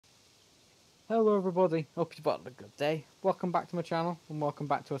Hello everybody, hope you've had a good day. Welcome back to my channel, and welcome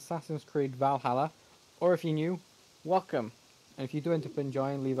back to Assassin's Creed Valhalla. Or if you're new, welcome. And if you do end up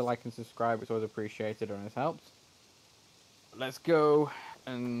enjoying, leave a like and subscribe, it's always appreciated and it helps. Let's go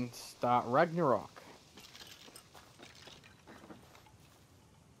and start Ragnarok.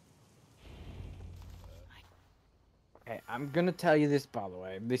 Okay, I'm gonna tell you this by the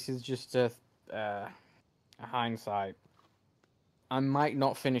way, this is just a hindsight. I might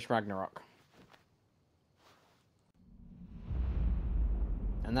not finish Ragnarok.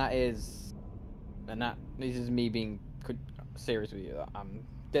 And this is me being serious with you. I'm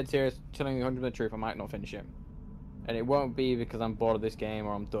dead serious, telling you 100% the truth. I might not finish it, and it won't be because I'm bored of this game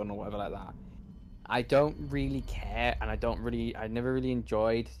or I'm done or whatever like that. I don't really care, and I never really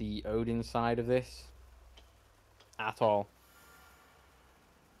enjoyed the Odin side of this at all.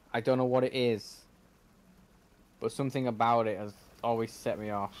 I don't know what it is, but something about it has always set me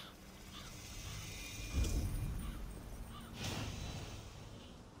off.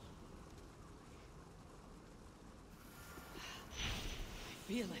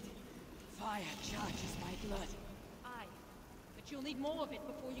 Feel it. Fire charges my blood. Aye, but you'll need more of it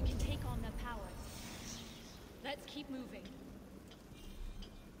before you can take on their powers. Let's keep moving.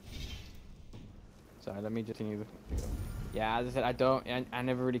 Sorry, let me just continue. Yeah, as I said, I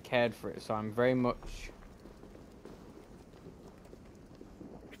never really cared for it, so I'm very much.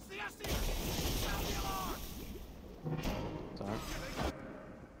 It's the Assyrians! Sound the alarm! Sorry.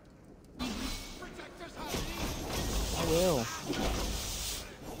 Protect us, Hastings! I will.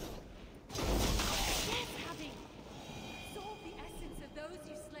 Yes, Abby! Absorb the essence of those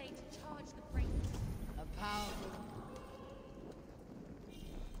you slay to charge the brain. A powerful.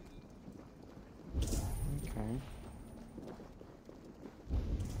 Okay.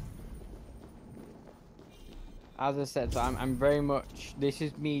 As I said, so I'm very much. This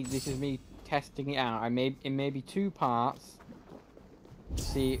is me testing it out. It may be 2 parts. To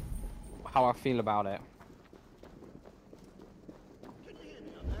see how I feel about it.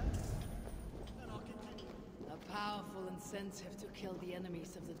 A powerful incentive to kill the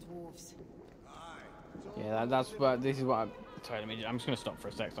enemies of the dwarves. Yeah, that's what. This is what. Sorry, I'm just gonna stop for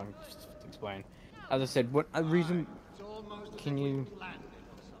a sec so I can just explain. As I said, what a reason. Can you?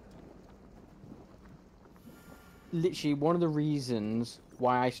 Literally, one of the reasons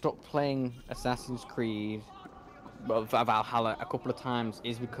why I stopped playing Assassin's Creed, well, Valhalla a couple of times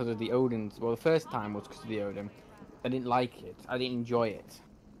is because of the Odin. Well, the first time was because of the Odin. I didn't like it. I didn't enjoy it.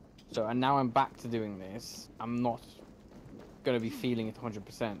 So, and now I'm back to doing this. I'm not going to be feeling it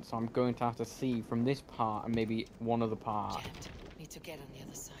 100%. So I'm going to have to see from this part and maybe one other part Need to get on the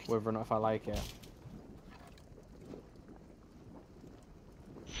other side. whether or not if I like it.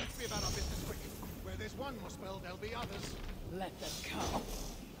 Let's be about our business quick. Where there's one more spell, there'll be others. Let them come.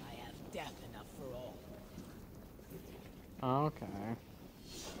 I have death enough for all. Okay.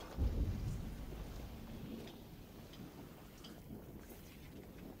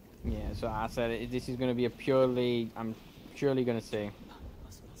 Yeah, so I said this is going to be a purely. I'm purely going to see.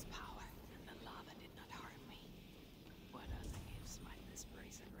 Muscles power, and the lava did not harm me. What other gifts might this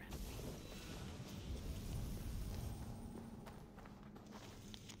bracer grant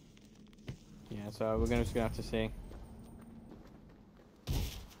me? Yeah, so we're just going to have to see.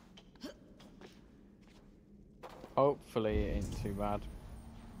 Hopefully it ain't too bad.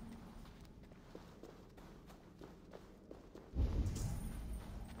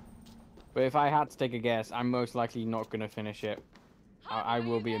 But if I had to take a guess, I'm most likely not going to finish it. I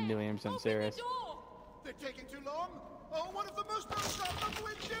will be 1,000,000% serious. They're taking too long? Oh, one of the most unstoppable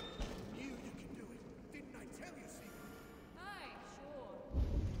engine! Knew you can do it. Didn't I tell you, Sigurd? Aye, sure.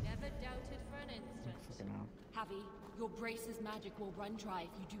 Never doubted for an instant. Fucking hell. Javi, your brace's magic will run dry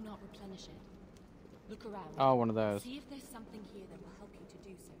if you do not replenish it. Look around. Oh, one of those. See if there's something here that will help you to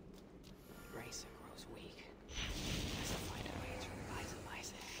do so. Bracer grows weak. Unless I find a way to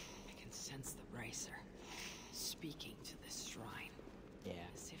revitalize it. I can sense the bracer speaking to this shrine. Yeah.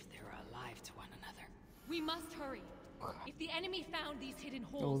 As if they were alive to one another. We must hurry. If the enemy found these hidden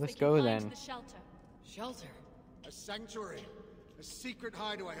Oh, halls, let's they can go climb then. to the shelter. Shelter. A sanctuary. A secret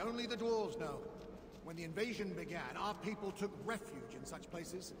hideaway only the dwarves know. When the invasion began, our people took refuge in such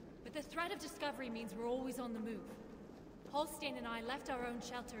places. But the threat of discovery means we're always on the move. Holstein and I left our own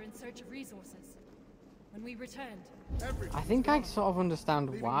shelter in search of resources. When we returned, I think I sort of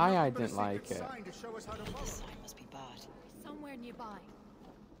understand why I didn't like it. The sign must be barred. somewhere nearby.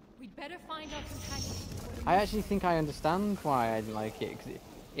 We'd better find our companions. I actually think I understand why I didn't like it. Cause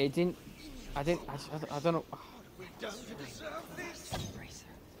it didn't. I don't know.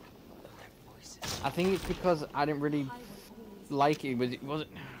 I think it's because I didn't really like it. It wasn't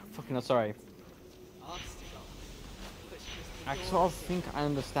fucking. Sorry. Obstacle. Push this I door sort of sill. think I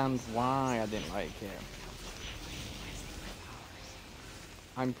understand why I didn't like it.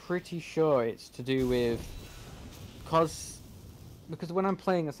 I'm pretty sure it's to do with because when I'm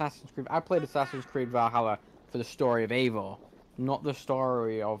playing Assassin's Creed, I played Assassin's Creed Valhalla for the story of Eivor, not the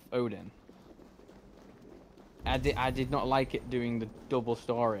story of Odin. I did not like it doing the double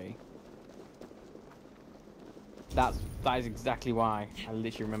story. That is exactly why. I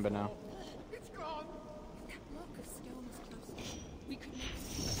literally remember now. It's gone! If that block of stone was closer, we could make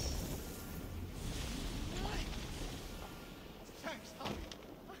Thanks, honey.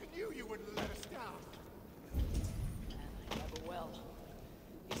 I knew you wouldn't let us down. And I never will.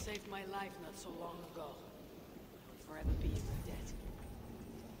 You saved my life not so long ago. I'll forever be in your debt.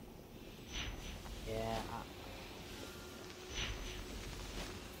 Yeah.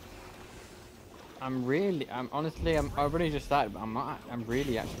 I'm honestly, I've already just started, but I'm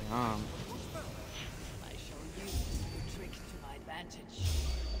really actually armed. I shall use this new trick to my advantage.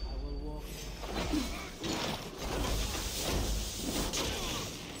 I will walk.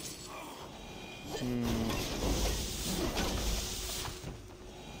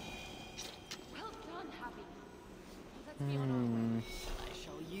 well done, Happy. Let's be on our way. I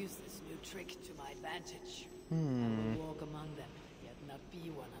shall use this new trick to my advantage. I will walk among them, yet not be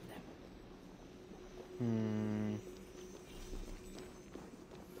one of them.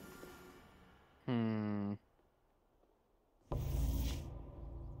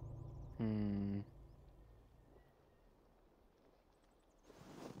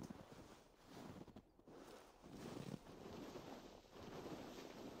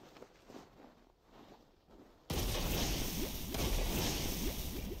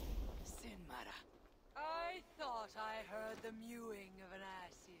 Sinmara. I thought I heard the mewing of an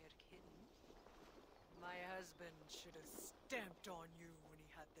Aesir kitten. My husband should have stamped on you when he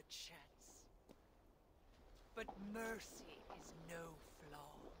had the chance. But mercy is no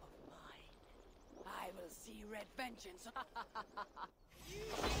flaw of mine. I will see red vengeance.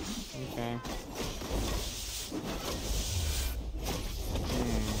 Okay.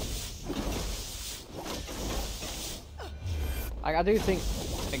 I do think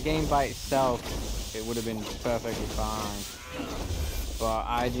a game by itself, it would have been perfectly fine. But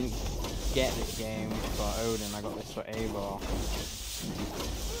I didn't get this game for Odin, I got this for Eivor.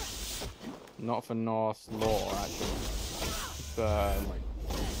 Not for Norse lore, actually. For, like...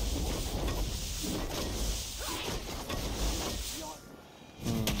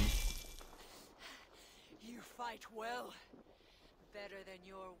 You fight well. Better than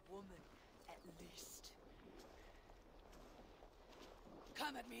your woman, at least.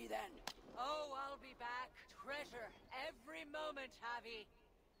 Come at me then. Oh, I'll be back. Treasure every moment, Javi.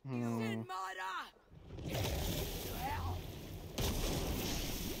 Sinmara! To hell!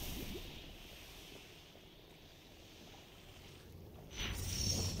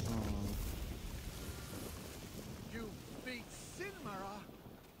 You beat Sinmara?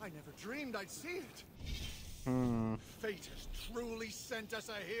 I never dreamed I'd see it. Fate has truly sent us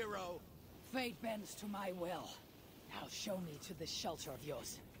a hero. Fate bends to my will. Now show me to this shelter of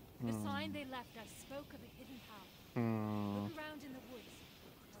yours. The sign they left us spoke of a hidden path. Look around in the woods.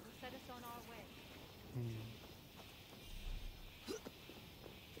 That will set us on our way.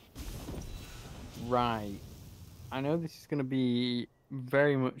 Right. I know this is going to be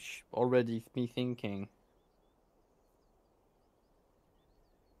very much already me thinking.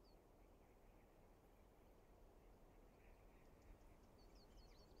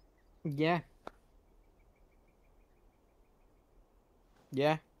 Yeah.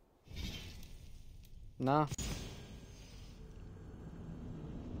 Yeah. Nah.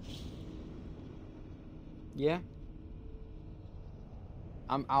 Yeah.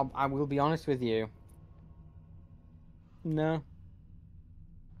 I will be honest with you. No.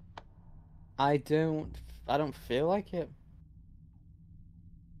 I don't feel like it.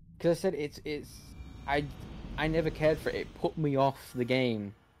 Because I said I never cared for it. It put me off the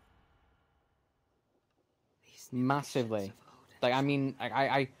game. Massively. Like, I mean,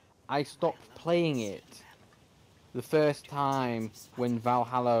 I stopped playing it the first time when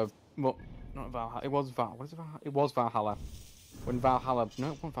Valhalla, well, not Valhalla, it was Valhalla, it was Valhalla. When Valhalla, no,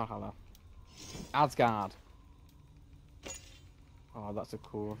 it wasn't Valhalla. Asgard. Oh, that's a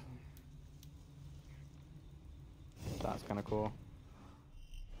cool. That's kind of cool.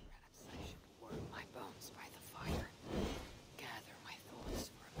 Perhaps I should warm my bones by the fire. Gather my thoughts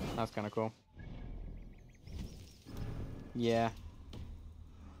for a moment. That's kind of cool. Yeah.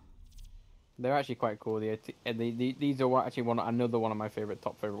 They're actually quite cool. These are actually another one of my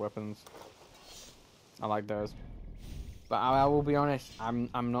top favorite weapons. I like those. But I will be honest,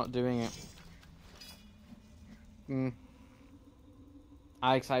 I'm not doing it.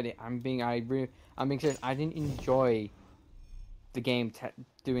 I excited. I'm being serious. I didn't enjoy the game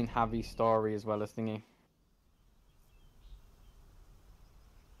doing heavy story as well as thingy.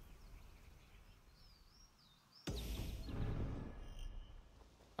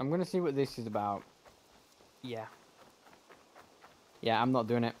 I'm gonna see what this is about. Yeah. Yeah, I'm not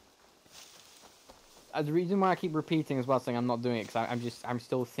doing it. The reason why I keep repeating as well, saying I'm not doing it, because I'm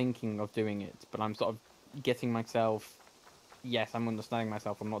still thinking of doing it, but I'm sort of getting myself. Yes, I'm understanding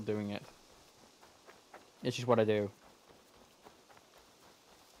myself. I'm not doing it. It's just what I do.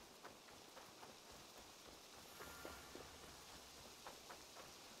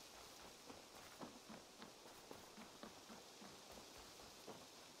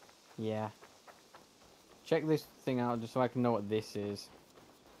 Yeah. Check this thing out just so I can know what this is.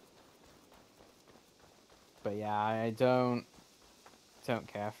 But yeah, I don't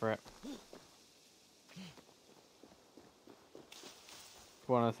care for it.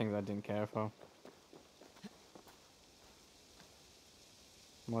 One of the things I didn't care for.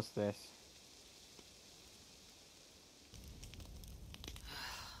 What's this?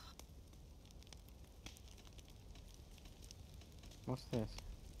 What's this?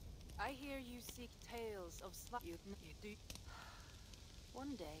 I hear you seek tales of you do.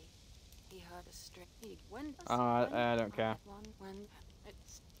 One day, he heard a string. I don't care. When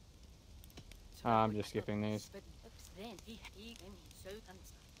it's. I'm just skipping these. Then he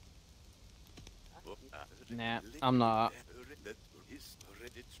Nah, I'm not.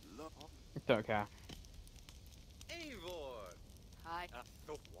 Don't care. Eivor! Hi.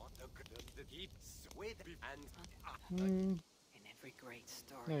 Hmm. In every great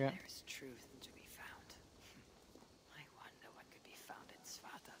story, Okay. there is truth to be found. I wonder what could be found in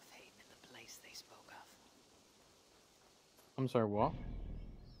Svartalfheim in the place they spoke of. I'm sorry, what?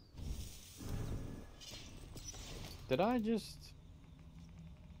 Did I just...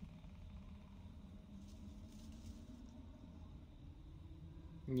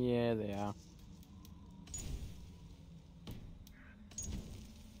 Yeah, they are.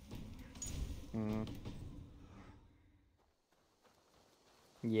 Hmm.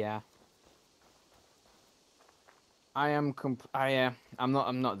 Yeah. I'm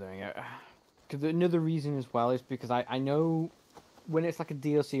not doing it. Because another reason as well is because I know when it's like a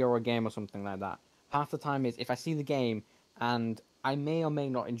DLC or a game or something like that, half the time is if I see the game and I may or may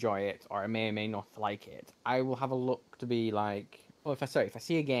not enjoy it or I may or may not like it, I will have a look to be like, well, if I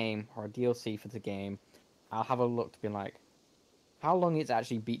see a game or a DLC for the game, I'll have a look to be like, how long it's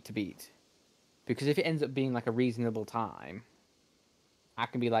actually beat to beat. Because if it ends up being like a reasonable time, I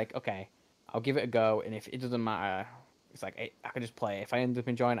can be like, okay, I'll give it a go, and if it doesn't matter, it's like I can just play it. If I end up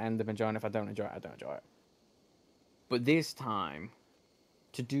enjoying it, I end up enjoying it. If I don't enjoy it, I don't enjoy it. But this time,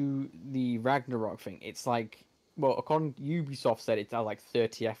 to do the Ragnarok thing, it's like, well, according to Ubisoft said it's like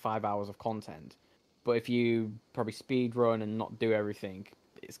 35 hours of content. But if you probably speed run and not do everything,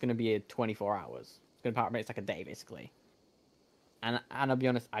 it's going to be 24 hours. It's like a day basically. And I'll be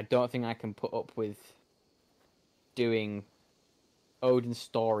honest, I don't think I can put up with doing Odin's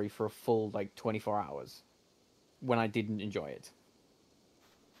story for a full like 24 hours when I didn't enjoy it.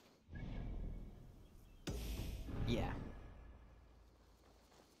 Yeah.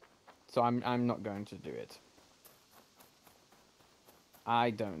 So I'm not going to do it. I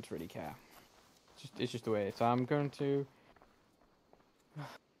don't really care. It's just the way it is. So I'm going to...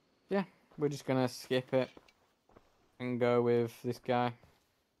 Yeah, we're just gonna skip it and go with this guy.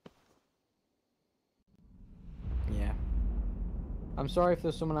 Yeah. I'm sorry if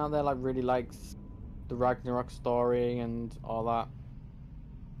there's someone out there like really likes the Ragnarok story and all that.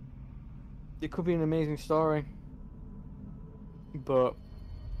 It could be an amazing story, but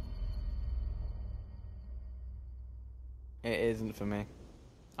it isn't for me.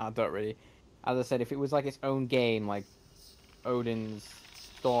 I don't really. As I said, if it was like its own game, like Odin's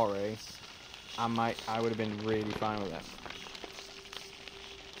story, I would have been really fine with it.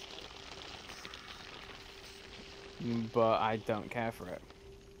 But I don't care for it.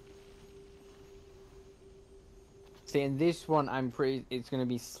 See, in this one, it's going to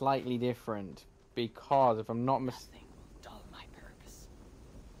be slightly different because if I'm not mistaken, Nothing will dull my purpose.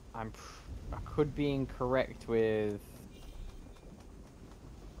 I could be incorrect with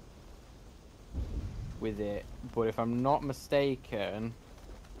it, but if I'm not mistaken,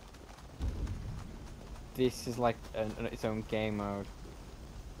 this is like its own game mode.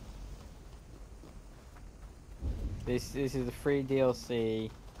 This is the free DLC,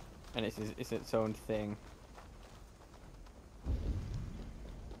 and it's its own thing.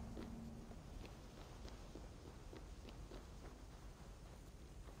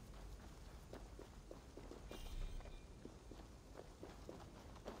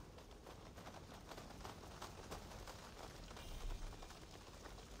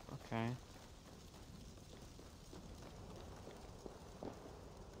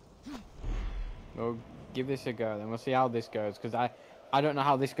 We'll give this a go, then we'll see how this goes, because I don't know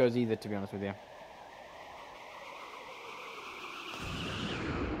how this goes either, to be honest with you.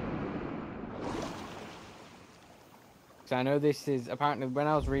 So I know this is, apparently, when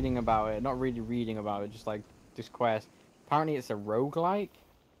I was reading about it, not really reading about it, just like this quest, apparently it's a roguelike.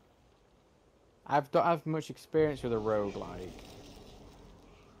 I don't have much experience with a roguelike.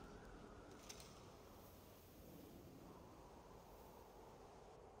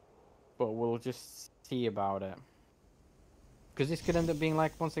 But we'll just see about it. Because this could end up being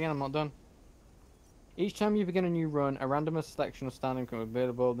like, once again, I'm not done. Each time you begin a new run, a random selection of standing becomes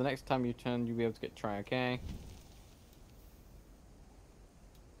available. The next time you turn, you'll be able to get try, okay?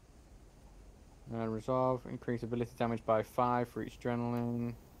 Resolve, increase ability damage by 5 for each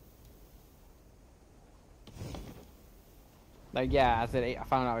adrenaline. Like, yeah, I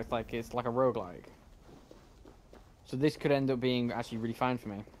found out it's like a roguelike. So this could end up being actually really fine for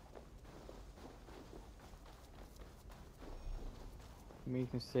me.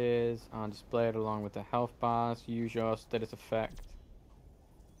 Weaknesses are displayed along with the health bars. Use your status effect.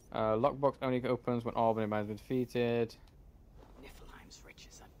 Lockbox only opens when all enemies have been defeated. Niflheim's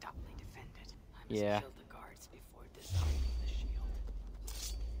riches are doubly defended. I must Yeah. kill the guards before disarming the shield.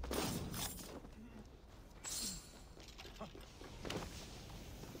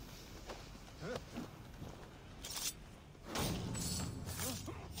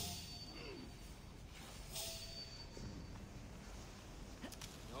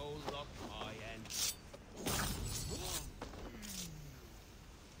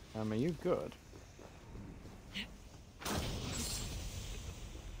 Are you good?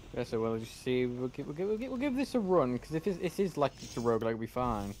 Yeah, so we'll just see. We'll give this a run, because if it is like it's a roguelike, it'll be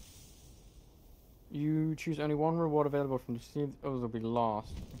fine. You choose only one reward available from the sea, others will be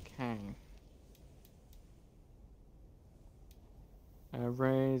lost. Okay.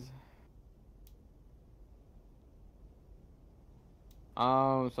 Raise.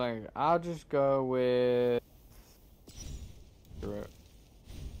 So I'll just go with.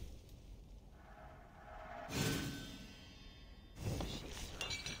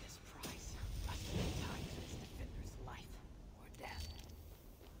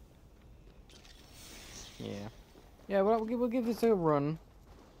 Yeah, well, we'll give this a run, and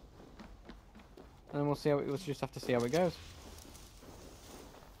then we'll see how we'll just have to see how it goes.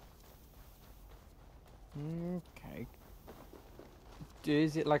 Okay.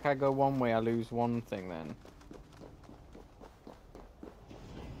 Is it like I go one way, I lose one thing then?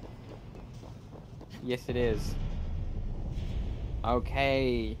 Yes, it is.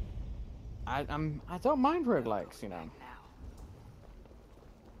 Okay. I don't mind roguelikes, you know.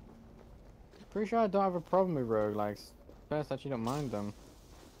 Pretty sure I don't have a problem with roguelikes. First, I actually don't mind them.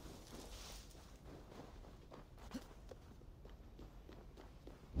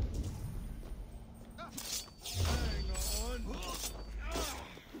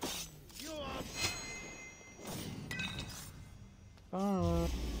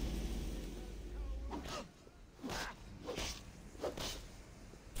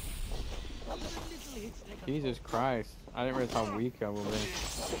 Jesus Christ. I didn't realize how weak I will be.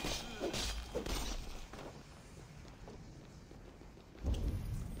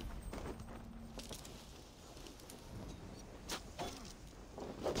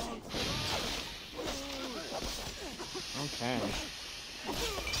 Okay.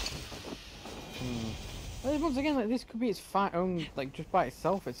 Once again, like, this could be its own, like, just by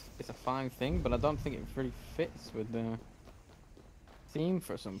itself, it's a fine thing, but I don't think it really fits with the theme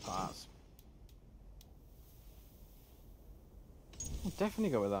for some parts. I'll definitely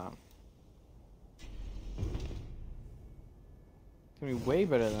go with that. It's gonna be way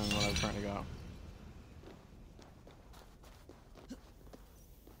better than what I've currently got.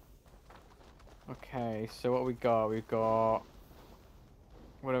 Okay, so what we got? We've got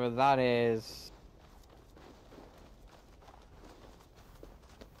whatever that is.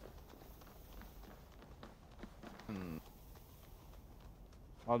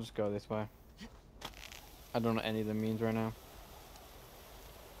 I'll just go this way. I don't know what any of them means right now.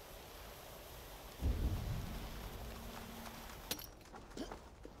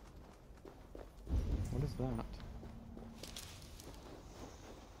 What is that?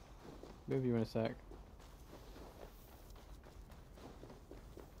 Move you in a sec.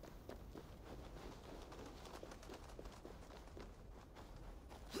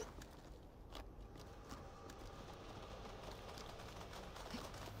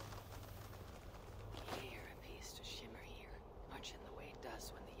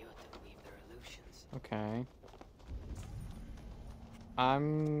 Okay.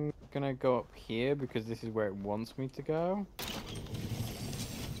 I'm gonna go up here because this is where it wants me to go.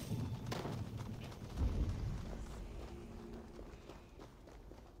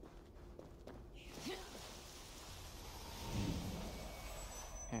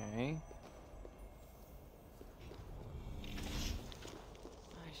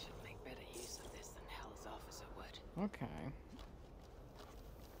 Okay.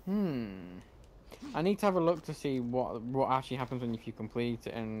 I need to have a look to see what actually happens when if you complete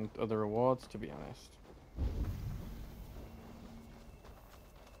it and other rewards, to be honest.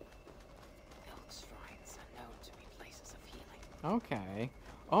 Elk shrines are known to be places of healing. Okay.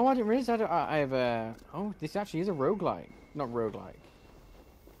 Oh, I didn't realize I have a... Oh, this actually is a roguelike. Not roguelike.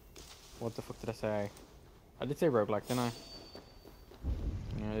 What the fuck did I say? I did say roguelike, didn't I?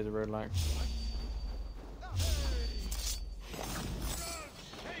 Yeah, it is a roguelike.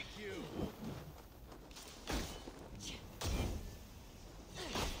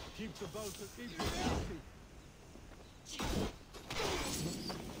 Keep the boat to keep you healthy.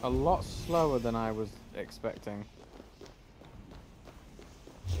 A lot slower than I was expecting.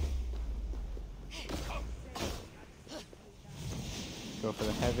 Go for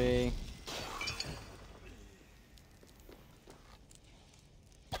the heavy.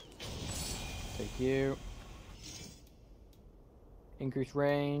 Take you. Increase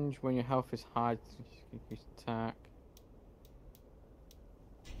range when your health is high. Increase attack.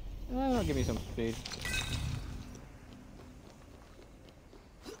 That'll give me some speed.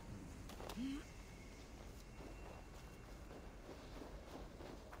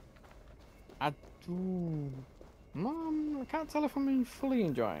 I can't tell if I'm fully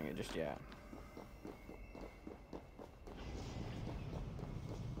enjoying it just yet.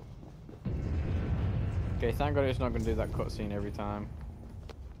 Okay, thank God it's not going to do that cutscene every time.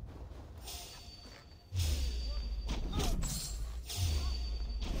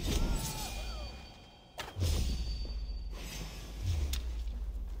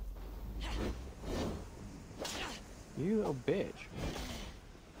 You little bitch.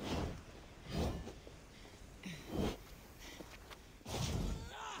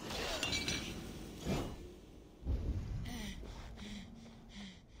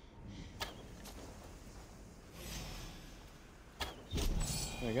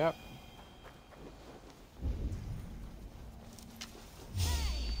 There we go.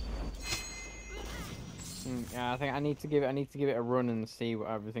 Yeah, I think I need to give it a run and see what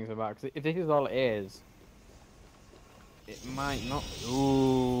everything's about. Because if this is all it is, it might not.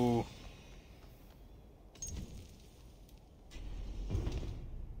 Ooh.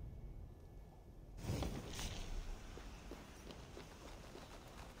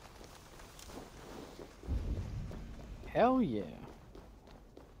 Hell yeah.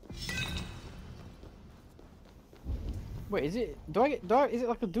 Wait, is it? Is it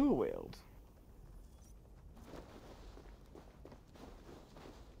like a dual wield?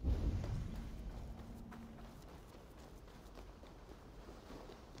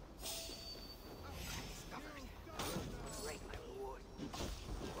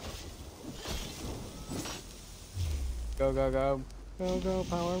 Go, go, go. Go, go,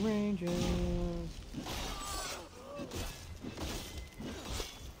 Power Rangers.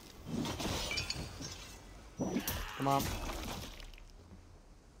 Come on.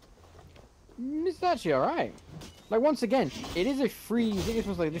 It's actually alright. Like, once again, it is a free... I think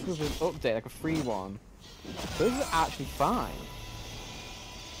this was an update, like a free one. So this is actually fine.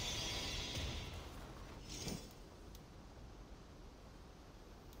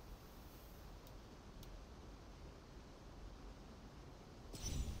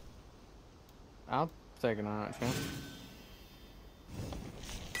 I'll take an eye, actually.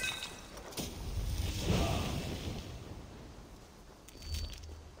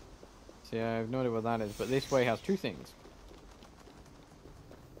 See, I have no idea what that is, but this way has two things.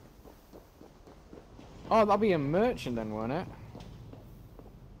 Oh, that'll be a merchant then, won't it?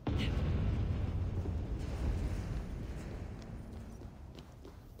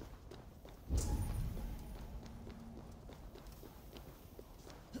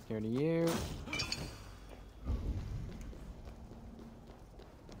 Here to you.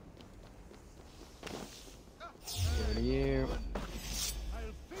 Here to you.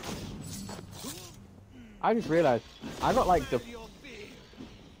 I just realized I got like the...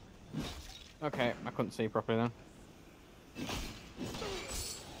 Okay, I couldn't see properly then.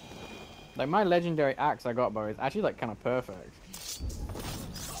 Like my legendary axe I got, bro, is actually like kind of perfect.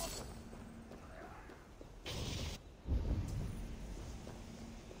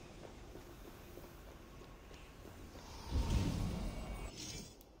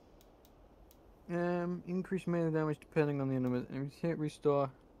 Increase melee damage depending on the enemies. Hit, restore.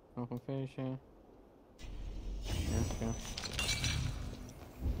 Open finisher. Yeah, okay.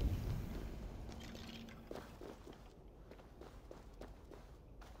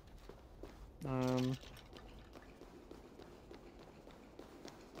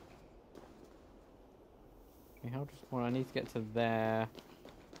 Okay, how does... Well, I need to get to there.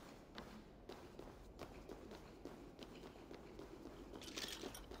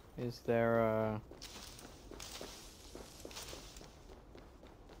 Is there a...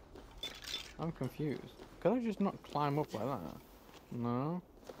 I'm confused. Could I just not climb up like that? No?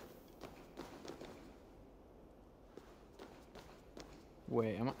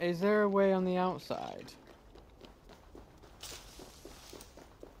 Wait, is there a way on the outside?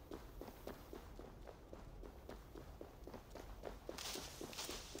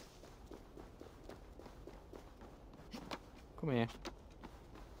 Come here.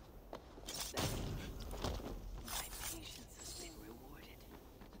 My patience has been rewarded.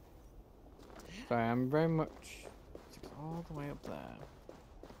 Sorry, I'm very much all the way up there.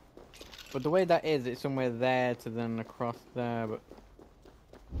 But the way that is, it's somewhere there to then across there, but...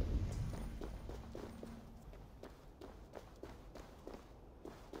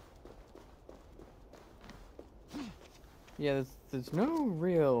 Yeah, there's no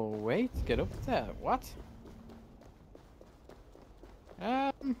real way to get up there. What?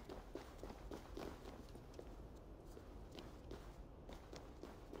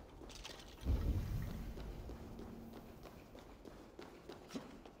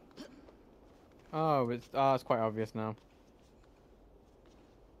 Oh, it's quite obvious now.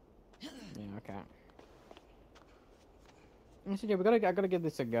 Yeah, okay. So yeah, I gotta give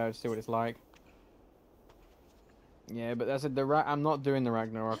this a go, see what it's like. Yeah, but that's I'm not doing the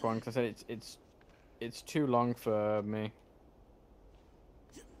Ragnarok one because I said it's too long for me.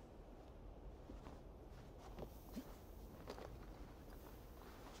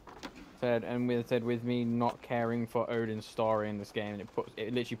 Said with me not caring for Odin's story in this game,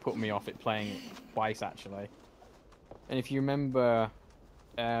 it literally put me off it playing it twice actually. And if you remember,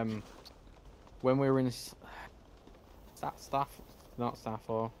 when we were in not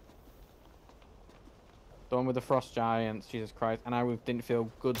Stafford, the one with the frost giants, Jesus Christ, and I didn't feel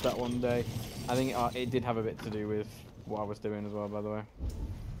good that one day. I think it did have a bit to do with what I was doing as well, by the way.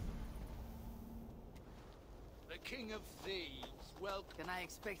 The king of thieves. Well, Can I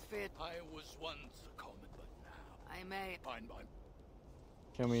expect fair? I was once a common, but now I may. fine.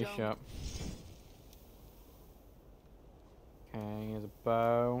 Show me your Show me. shop. Okay, here's a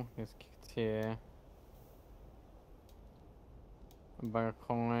bow. Here's a here. A bag of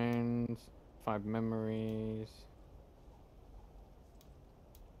coins. 5 memories.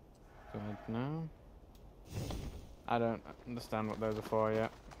 Do I know? I don't understand what those are for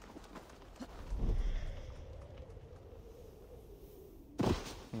yet.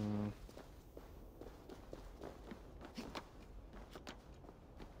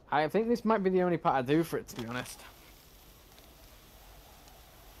 I think this might be the only part I do for it, to be honest.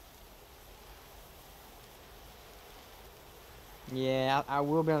 Yeah, I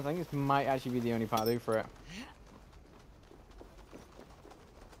will be honest. I think this might actually be the only part I do for it.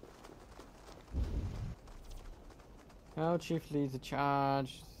 Oh, Chief leads the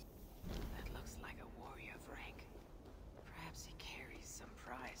charge. That looks like a warrior of rank. Perhaps he carries some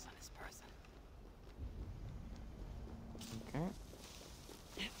prize on his person. Okay.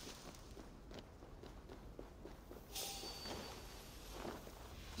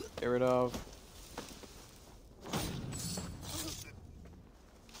 Get rid of.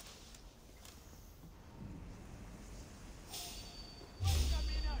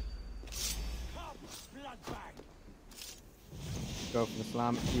 Go for the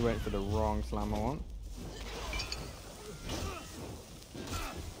slam. You went for the wrong slam I want.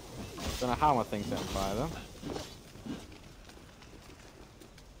 Don't know how my thing's set on fire though.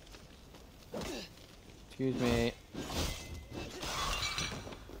 Excuse me.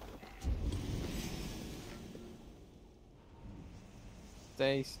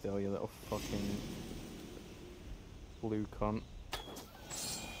 Stay still, you little fucking blue cunt.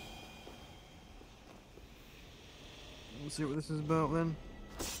 We'll see what this is about then.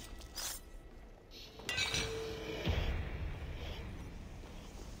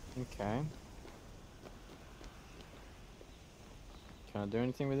 Okay. Can I do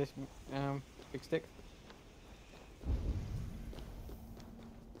anything with this big stick?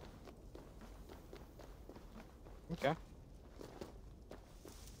 Okay.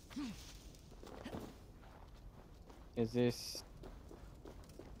 Is this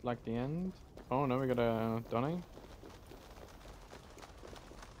like the end? Oh no, we got a Donny.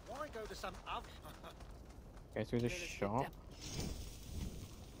 Why go to some other? Okay, so there's a shop.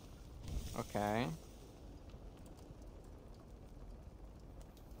 Okay.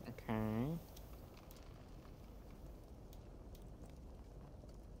 Okay.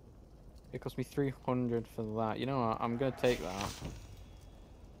 It cost me 300 for that. You know what? I'm gonna take that.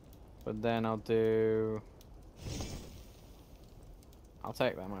 But then I'll take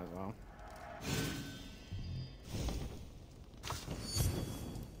that, might as well.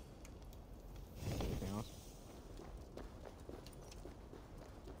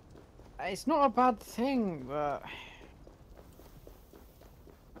 It's not a bad thing, but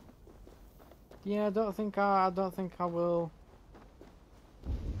yeah, I don't think I will.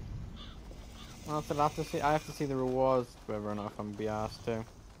 I have to see. I have to see the rewards whether or not I'm be asked to.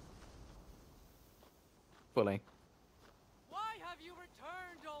 Fully. Why have you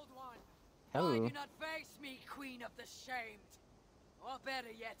returned, old one? Hello. Why do you not face me, queen of the shamed? Or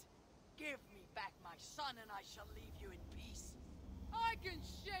better yet, give me back my son and I shall leave you in peace. I can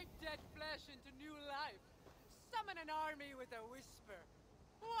shape dead flesh into new life. Summon an army with a whisper.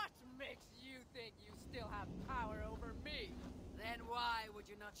 What makes you think you still have power over me? Then why would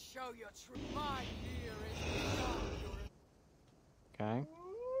you not show your true... My fear is beyond your... Okay.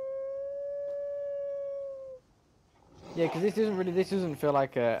 Yeah, because this doesn't feel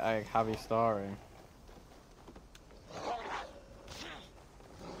like a heavy story.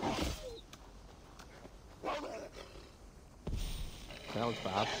 That was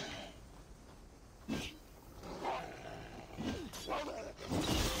bad.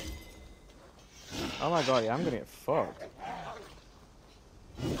 Oh my god, yeah, I'm gonna get fucked.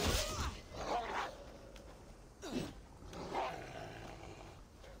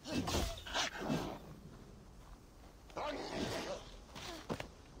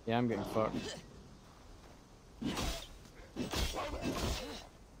 Yeah, I'm getting fucked.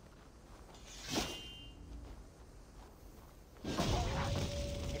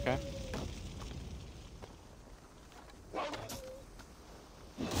 Okay.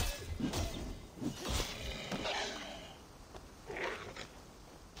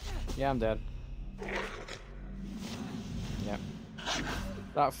 Yeah, I'm dead. Yeah.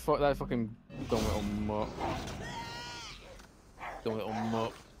 That fucking dumb little mutt. Dumb little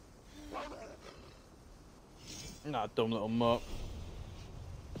mutt. Nah, dumb little mutt.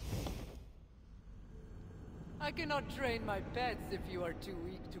 I cannot train my pets if you are too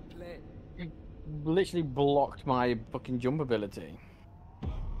weak to play. You literally blocked my fucking jump ability.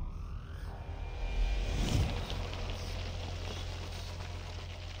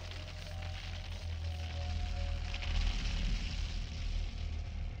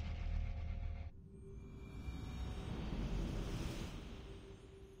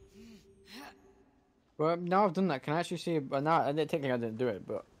 Well, now I've done that, can I actually see? Well, now technically I didn't do it,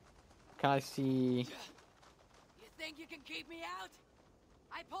 but can I see? You think you can keep me out?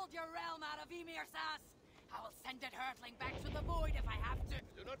 I pulled your realm out of Ymir's ass. I will send it hurtling back to the void if I have to.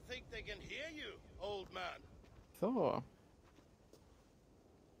 Do not think they can hear you, old man. Thor.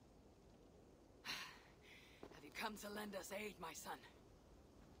 Have you come to lend us aid, my son?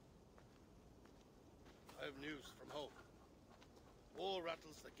 I have news from home. War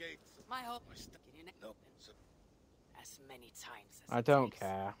rattles the gates. My hope. My No. As many times as I it don't takes.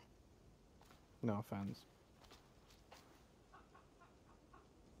 care. No offense.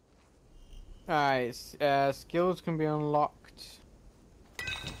 Alright, skills can be unlocked.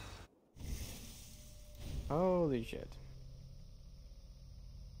 Holy shit.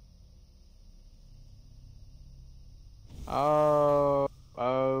 Oh,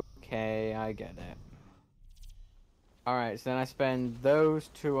 okay, I get it. Alright, so then I spend those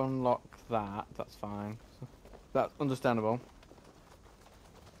to unlock that. That's fine. That's understandable.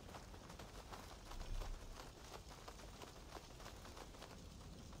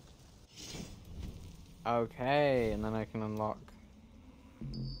 Okay, and then I can unlock.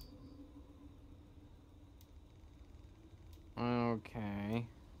 Okay.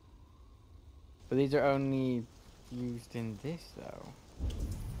 But these are only used in this, though.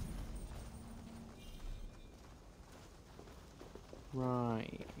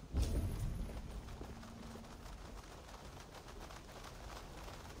 Right.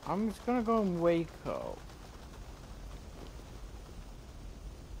 I'm just gonna go and wake up.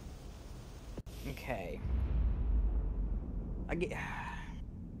 Okay.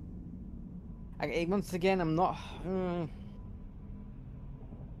 Once again, I'm not.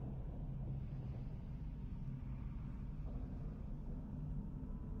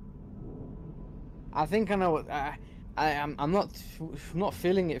 I think I know what. I'm not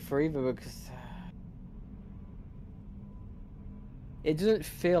feeling it for either because it doesn't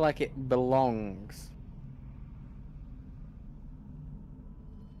feel like it belongs.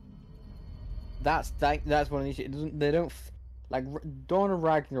 That's one of the issues. It doesn't. They don't like Dawn of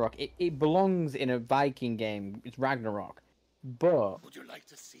Ragnarok. It belongs in a Viking game. It's Ragnarok, but Would you like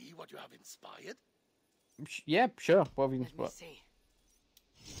to see what you have inspired? yeah, sure. What have you Let me inspired? see.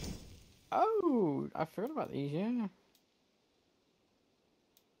 Oh, I forgot about these. Yeah.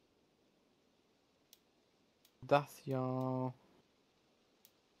 That's your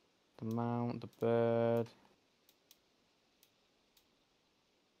the mount, the bird.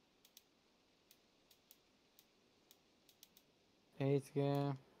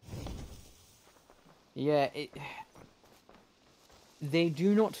 Edgar. Yeah, they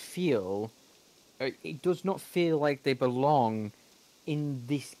do not feel... It does not feel like they belong in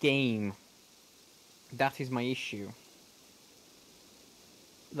this game. That is my issue.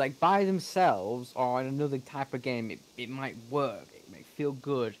 Like, by themselves, or in another type of game, it might work. It might feel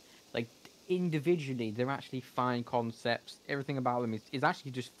good. Like, individually, they're actually fine concepts. Everything about them is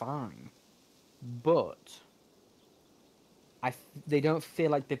actually just fine. But they don't feel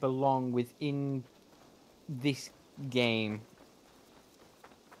like they belong within this game.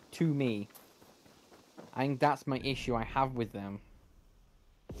 To me. I think that's my issue I have with them.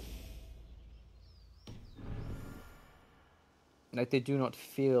 Like, they do not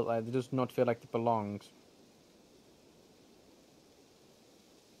feel like... It does not feel like it belongs.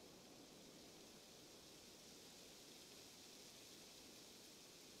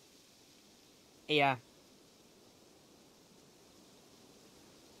 Yeah.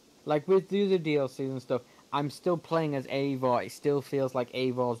 Like, with the other DLCs and stuff, I'm still playing as Eivor. It still feels like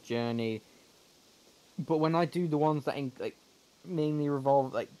Eivor's journey. But when I do the ones that, like, mainly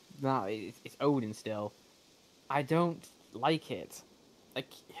revolve... Like, no, it's Odin still. I don't like it. Like...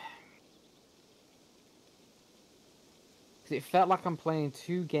 Because it felt like I'm playing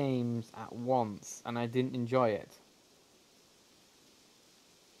two games at once, and I didn't enjoy it.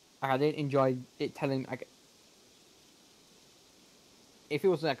 Like, I didn't enjoy it telling... Like, if it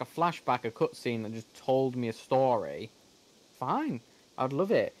was like a flashback, a cutscene that just told me a story, fine, I'd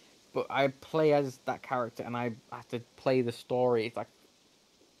love it. But I play as that character, and I have to play the story. It's like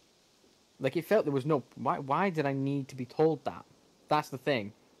it felt there was no... Why did I need to be told that? That's the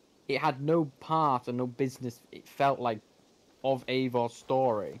thing. It had no part and no business. It felt like of Eivor's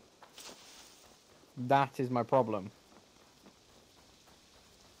story. That is my problem.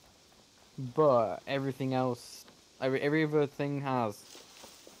 But everything else, every other thing has.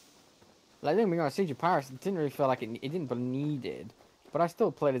 Like, don't get me wrong, Siege of Paris, it didn't really feel like it didn't feel needed. But I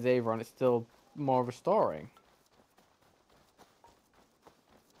still played as Eivor, and it's still more of a story.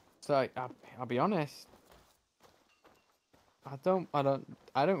 So I'll be honest. I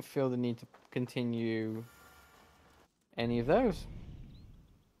don't feel the need to continue any of those.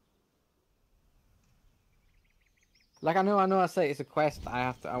 Like, I know I say it's a quest,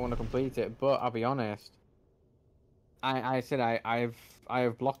 I want to complete it, but I'll be honest. I said I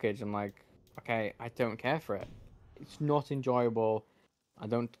have blockage. I'm like, okay, I don't care for it. It's not enjoyable. I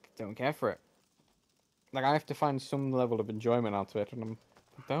don't care for it. Like, I have to find some level of enjoyment out of it, and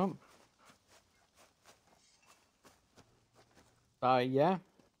I don't. Yeah.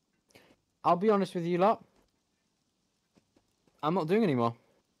 I'll be honest with you lot. I'm not doing anymore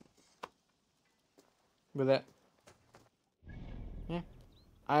with it. Yeah.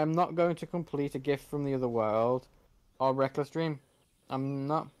 I am not going to complete a gift from the other world or Reckless Dream. I'm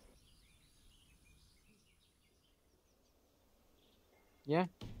not. Yeah.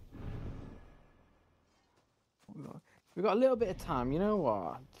 We've got a little bit of time. You know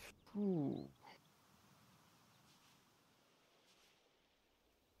what? Ooh.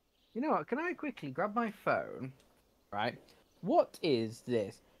 You know what? Can I quickly grab my phone? Right. What is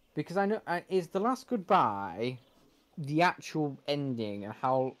this? Because I know is the last goodbye the actual ending and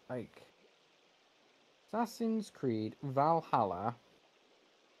how, like, Assassin's Creed Valhalla,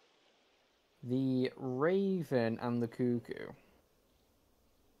 the Raven and the Cuckoo.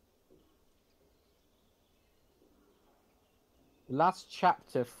 Last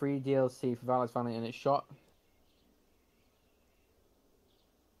chapter, free DLC for Valhalla Family, and it's shot.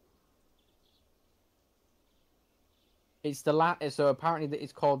 It's the last. So apparently,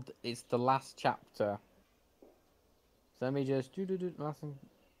 it's called. It's the last chapter. So let me just do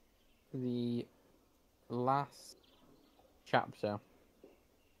the last chapter.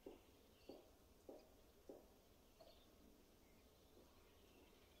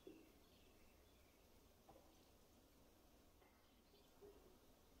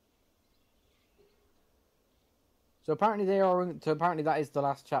 So apparently they are. So apparently that is the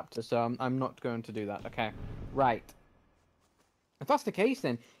last chapter. So I'm not going to do that. Okay, right. If that's the case,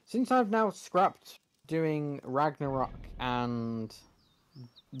 then since I've now scrapped doing Ragnarok and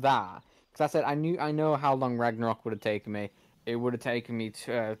that, because I said I know how long Ragnarok would have taken me. It would have taken me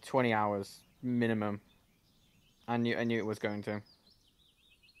 20 hours minimum. I knew it was going to.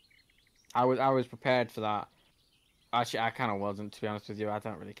 I was prepared for that. Actually, I kind of wasn't, to be honest with you. I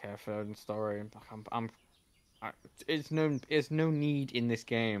don't really care for Odin's story. It's no need in this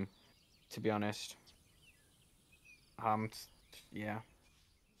game, to be honest. Yeah.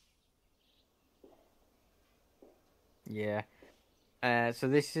 Yeah. So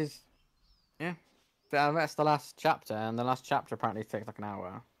this is, yeah. that's the last chapter, and the last chapter apparently takes like an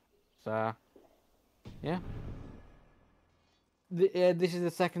hour. So, yeah. This is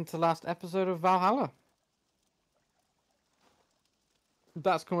the second to last episode of Valhalla.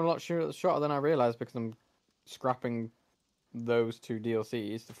 That's coming a lot shorter than I realised because I'm scrapping those 2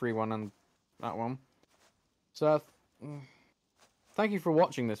 DLCs, the free one and that one. So, thank you for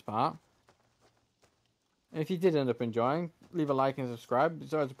watching this part. And if you did end up enjoying, leave a like and subscribe.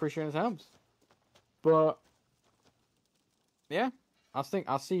 It's always appreciated, it helps. But, yeah,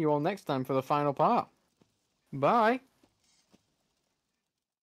 I'll see you all next time for the final part. Bye!